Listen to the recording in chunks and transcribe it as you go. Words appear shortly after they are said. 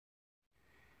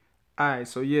Alright,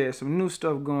 so yeah, some new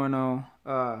stuff going on.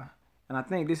 And I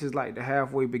think this is like the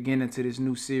halfway beginning to this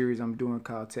new series I'm doing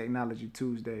called Technology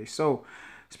Tuesdays. So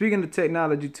speaking of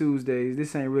Technology Tuesdays,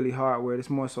 this ain't really hardware, it's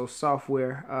more so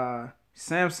software.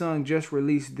 Samsung just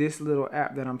released this little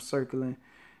app that I'm circling.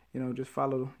 Just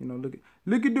follow,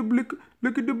 look at the blip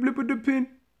of the pin.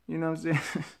 You know what I'm saying?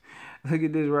 Look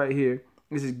at this right here.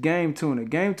 This is Game Tuner.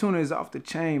 Game Tuner is off the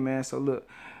chain, man. So look,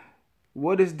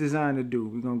 what it's designed to do,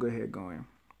 we're gonna go ahead and go in.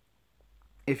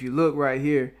 If you look right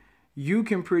here, you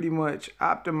can pretty much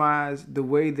optimize the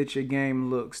way that your game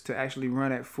looks to actually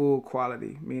run at full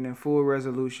quality, meaning full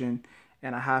resolution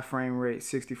and a high frame rate,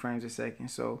 60 frames a second.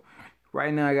 So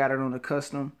right now I got it on the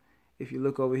custom. If you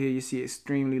look over here, you see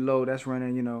extremely low. That's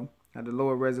running, at the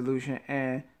lower resolution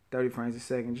and 30 frames a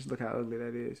second. Just look how ugly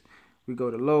that is. We go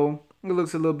to low. It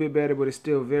looks a little bit better, but it's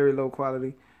still very low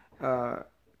quality.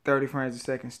 30 frames a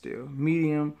second still.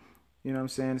 Medium, you know what I'm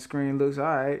saying? The screen looks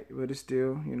alright, but it's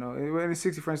still, it's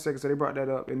 60 frames a second, so they brought that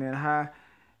up. And then high,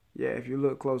 yeah, if you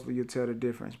look closely, you'll tell the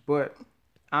difference. But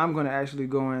I'm going to actually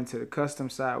go into the custom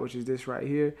side, which is this right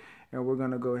here. And we're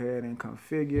going to go ahead and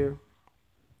configure.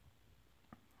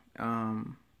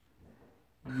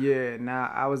 Yeah,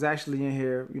 now I was actually in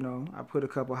here, I put a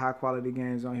couple high quality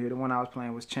games on here. The one I was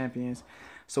playing was Champions.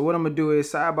 So what I'm going to do is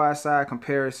side by side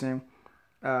comparison.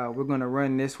 We're going to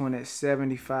run this one at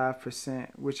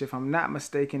 75%, which if I'm not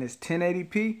mistaken is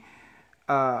 1080p.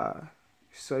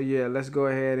 So yeah, let's go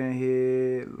ahead and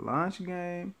hit launch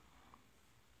game.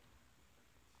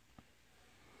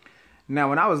 Now,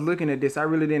 when I was looking at this, I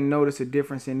really didn't notice a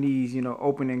difference in these,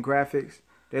 opening graphics.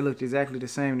 They looked exactly the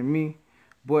same to me.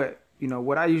 But,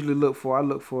 what I usually look for,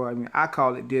 I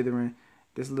call it dithering.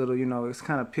 This little, it's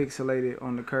kind of pixelated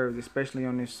on the curves, especially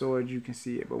on this sword, you can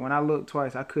see it. But when I looked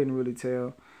twice, I couldn't really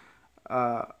tell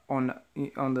on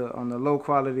the low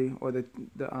quality or the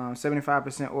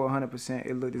 75% or 100%.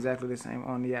 It looked exactly the same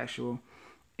on the actual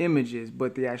images.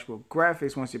 But the actual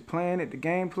graphics, once you're playing it, the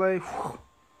gameplay, whew,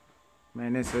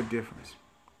 man, it's a difference.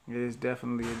 It is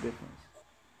definitely a difference.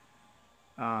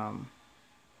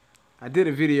 I did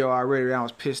a video already and I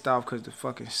was pissed off because the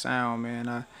fucking sound,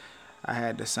 man. I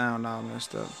had the sound all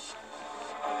messed up.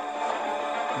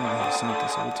 I'm gonna hit something,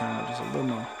 so we turn up just a little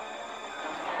more.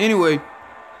 Anyway,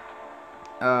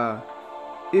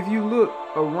 if you look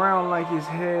around like his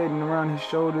head and around his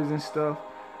shoulders and stuff,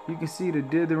 you can see the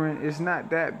dithering. It's not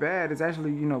that bad. It's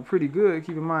actually, pretty good.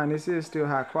 Keep in mind, this is still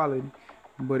high quality,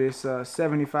 but it's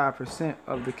 75%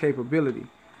 of the capability.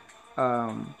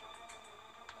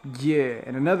 Yeah,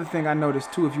 and another thing I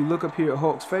noticed too, if you look up here at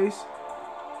Hulk's face,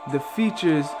 the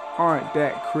features aren't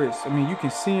that crisp. I mean, you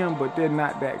can see them, but they're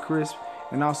not that crisp.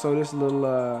 And also this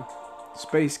little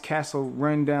space castle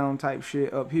rundown type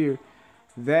shit up here,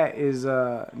 that is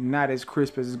not as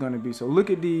crisp as it's going to be. So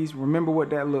look at these, remember what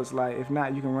that looks like. If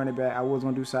not, you can run it back. I was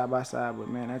going to do side by side, but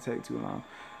man, that take too long.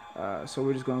 So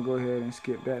we're just going to go ahead and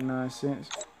skip that nonsense.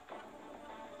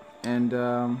 And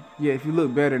yeah, if you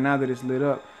look better now that it's lit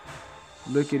up,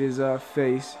 look at his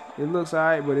face. It looks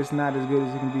alright, but it's not as good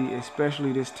as it can be,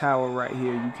 especially this tower right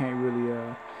here. You can't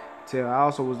really tell. I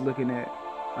also was looking at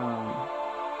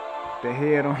the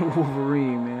head on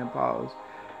Wolverine, man. Pause.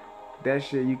 That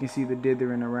shit, you can see the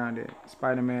dithering around it.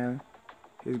 Spider-Man,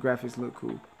 his graphics look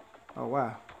cool. Oh,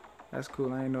 wow. That's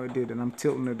cool. I didn't know it did that. I'm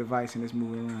tilting the device and it's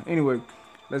moving around. Anyway,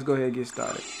 let's go ahead and get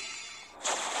started.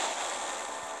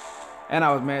 And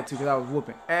I was mad too because I was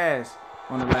whooping ass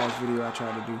on the last video I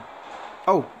tried to do.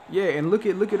 Oh, yeah, and look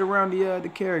at around the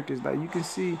characters. Like, you can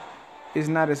see it's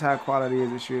not as high quality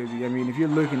as it should be. I mean, if you're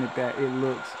looking at that, it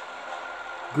looks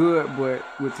good, but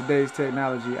with today's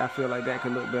technology, I feel like that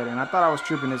could look better. And I thought I was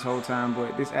tripping this whole time,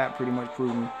 but this app pretty much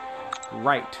proved me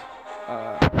right.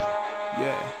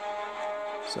 Yeah.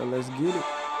 So let's get it.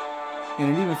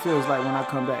 And it even feels like when I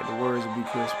come back, the words will be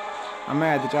crisp. I'm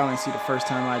mad that y'all didn't see the first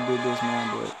time I did this,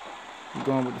 man, but I'm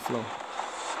going with the flow.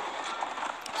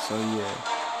 So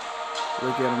yeah.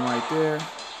 Look at them right there.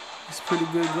 It's pretty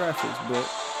good graphics, but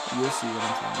you'll see what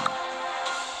I'm talking about.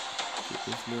 Get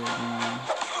this little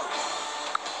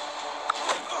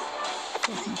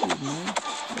fuck you hit, man.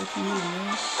 Fuck you hit,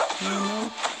 man. You don't know?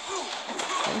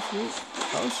 Oh shit.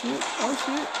 Oh shit. Oh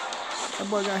shit. That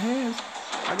boy got hands.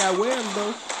 I got webs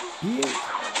though. Yeah.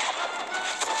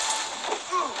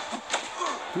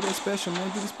 Do that special, man.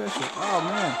 Do the special. Oh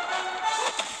man.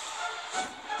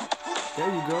 There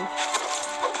you go.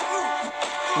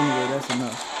 Anyway, that's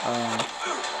enough.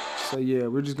 So yeah,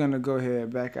 we're just gonna go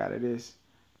ahead back out of this.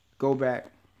 Go back.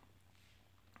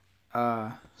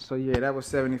 So yeah, that was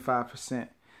 75%.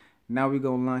 Now we're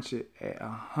gonna launch it at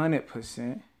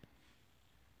 100%.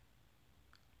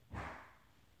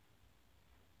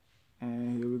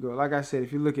 And here we go. go. Like I said,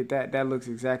 if you look at that, that looks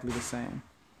exactly the same.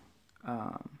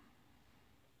 I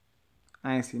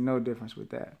ain't see no difference with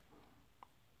that.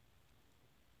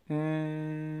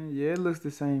 And yeah, it looks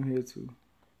the same here too.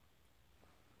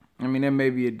 I mean, there may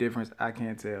be a difference. I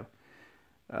can't tell.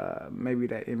 Maybe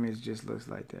that image just looks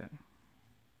like that.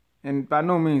 And by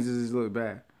no means does this look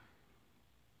bad.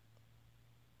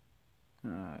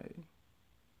 Alright.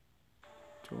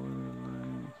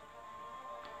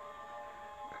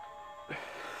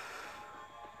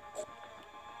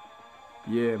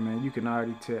 Yeah, man, you can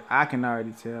already tell. I can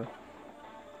already tell.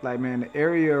 Like, man, the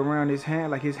area around his hand,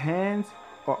 like his hands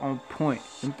are on point.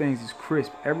 Them things is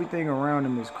crisp. Everything around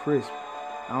him is crisp.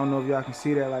 I don't know if y'all can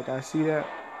see that like I see that.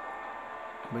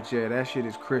 But yeah, that shit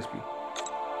is crispy.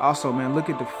 Also, man, look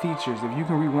at the features. If you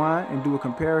can rewind and do a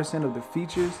comparison of the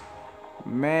features,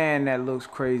 man, that looks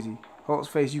crazy. Hulk's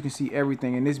face, you can see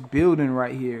everything. And this building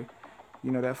right here,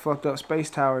 you know, that fucked up space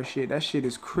tower shit, that shit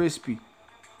is crispy.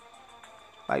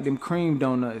 Like them cream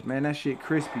donuts, man, that shit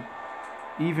crispy.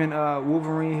 Even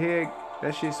Wolverine head,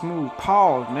 that shit smooth.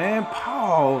 Pause, man,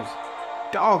 pause.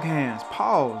 Dog hands,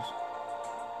 pause.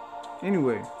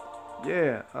 Anyway,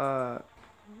 yeah,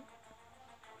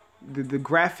 the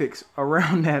graphics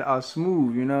around that are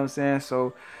smooth, you know what I'm saying?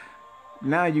 So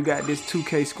now you got this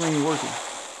 2K screen working.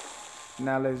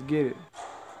 Now let's get it.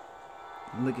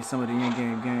 Look at some of the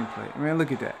in-game gameplay. Man,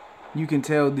 look at that. You can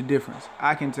tell the difference.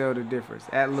 I can tell the difference.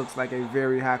 That looks like a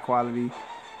very high quality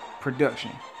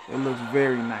production. It looks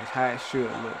very nice, how it should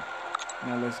look.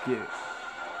 Now let's get it.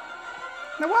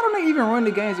 Now why don't they even run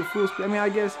the games at full speed? I mean, I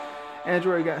guess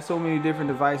Android got so many different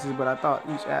devices, but I thought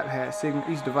each app had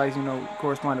each device, you know,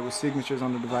 corresponded with signatures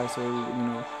on the device, so you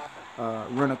know,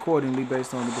 run accordingly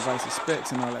based on the device's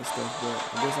specs and all that stuff.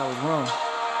 But I guess I was wrong.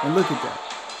 And look at that.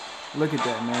 Look at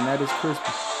that, man. That is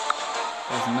crispy.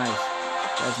 That's nice.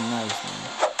 That's nice, man.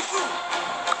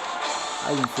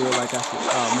 I even feel like I should,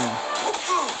 oh man,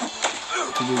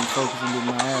 to really focus and get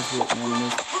my ass whipped, man, in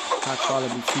this high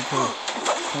quality 2K.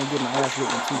 Can't get my ass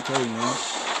whipped in 2K, man.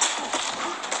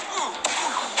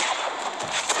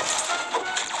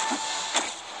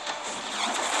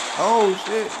 Oh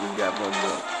shit, we got fucked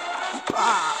up.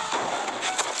 Ah!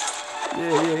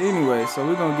 Yeah, anyway, so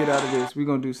we're gonna get out of this. We're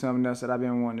gonna do something else that I've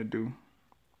been wanting to do.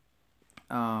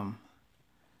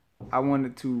 I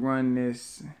wanted to run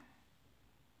this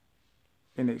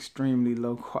in extremely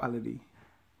low quality.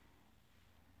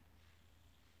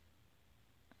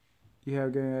 You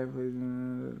have game that plays.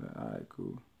 Alright,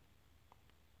 cool.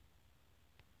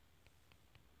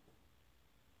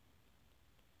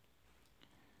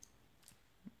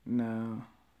 Now,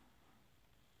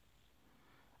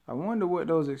 I wonder what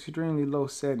those extremely low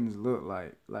settings look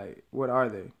like. Like, what are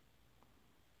they?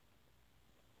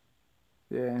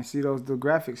 Yeah, and see the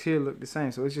graphics here look the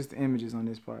same, so it's just the images on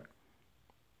this part.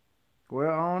 Well,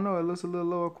 I don't know, it looks a little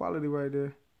lower quality right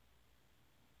there.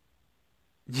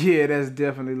 Yeah, that's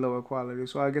definitely lower quality.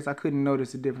 So I guess I couldn't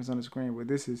notice the difference on the screen, but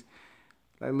this is,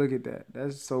 like, look at that.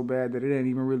 That's so bad that it ain't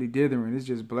even really dithering. It's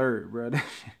just blurred, bro. That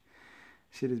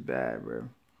shit is bad, bro.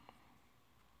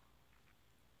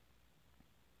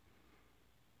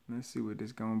 Let's see what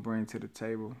this gonna bring to the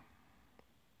table.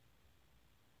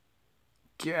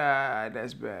 God,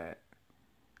 that's bad.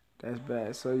 That's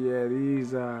bad. So yeah,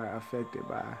 these are affected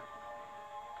by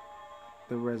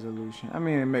the resolution. I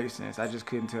mean, it makes sense. I just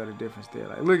couldn't tell the difference there.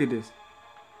 Like, look at this.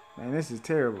 Man, this is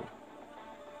terrible.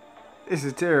 This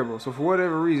is terrible. So for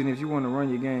whatever reason, if you want to run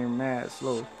your game mad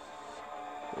slow,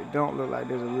 it don't look like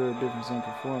there's a real difference in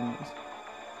performance.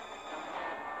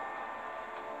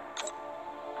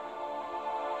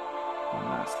 I'm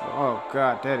not slow. Oh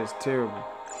God, that is terrible.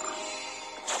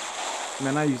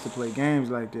 Man, I used to play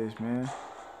games like this, man.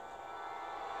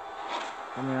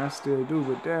 I mean, I still do,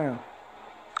 but damn.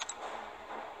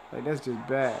 Like, that's just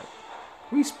bad.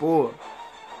 We spoiled.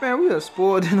 Man, we are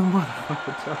spoiled in a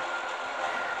motherfucker.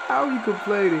 How are you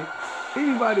complaining?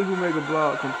 Anybody who make a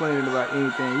blog complaining about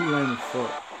anything, you lame as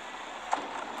fuck.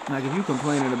 Like, if you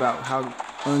complaining about how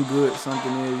ungood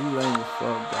something is, you lame as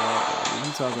fuck, dog. Like,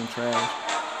 you talking trash.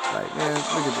 Like, man,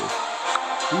 look at this.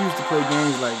 We used to play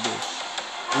games like this.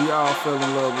 We all fell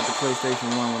in love with the PlayStation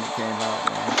 1 when it came out,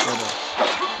 man. Shut up.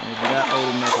 And if you're that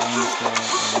old enough, I understand.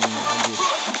 I get it.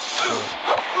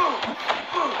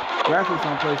 But graphics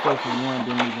on PlayStation 1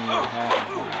 didn't even look half as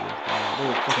good as this.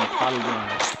 They were fucking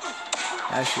polygons.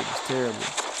 That shit was terrible.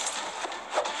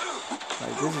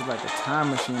 Like, this is like a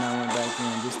time machine I went back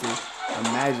in just to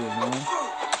imagine, man.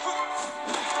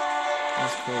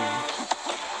 That's crazy.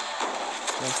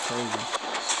 That's crazy.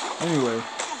 Anyway.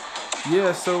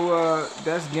 Yeah, so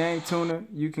that's Game Tuner.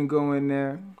 You can go in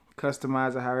there,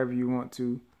 customize it however you want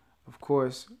to. Of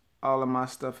course, all of my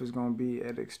stuff is gonna be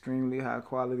at extremely high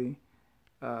quality.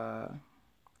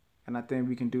 And I think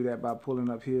we can do that by pulling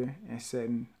up here and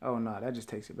setting, oh no, that just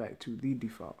takes it back to the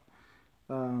default.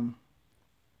 But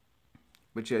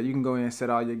yeah, you can go in and set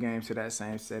all your games to that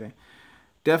same setting.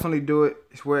 Definitely do it.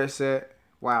 It's where it's at.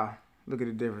 Wow, look at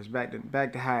the difference.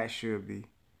 Back to how it should be.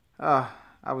 I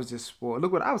was just spoiled.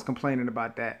 Look what I was complaining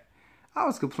about that.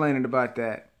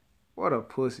 What a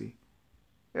pussy.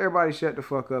 Everybody shut the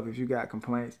fuck up if you got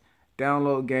complaints.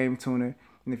 Download Game Tuner.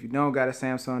 And if you don't got a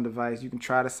Samsung device, you can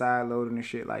try to side load and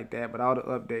shit like that. But all the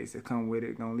updates that come with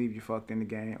it gonna leave you fucked in the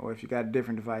game. Or if you got a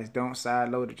different device, don't side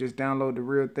load it. Just download the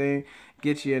real thing.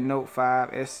 Get you a Note 5,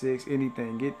 S6,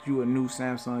 anything. Get you a new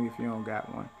Samsung if you don't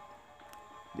got one.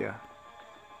 Yeah.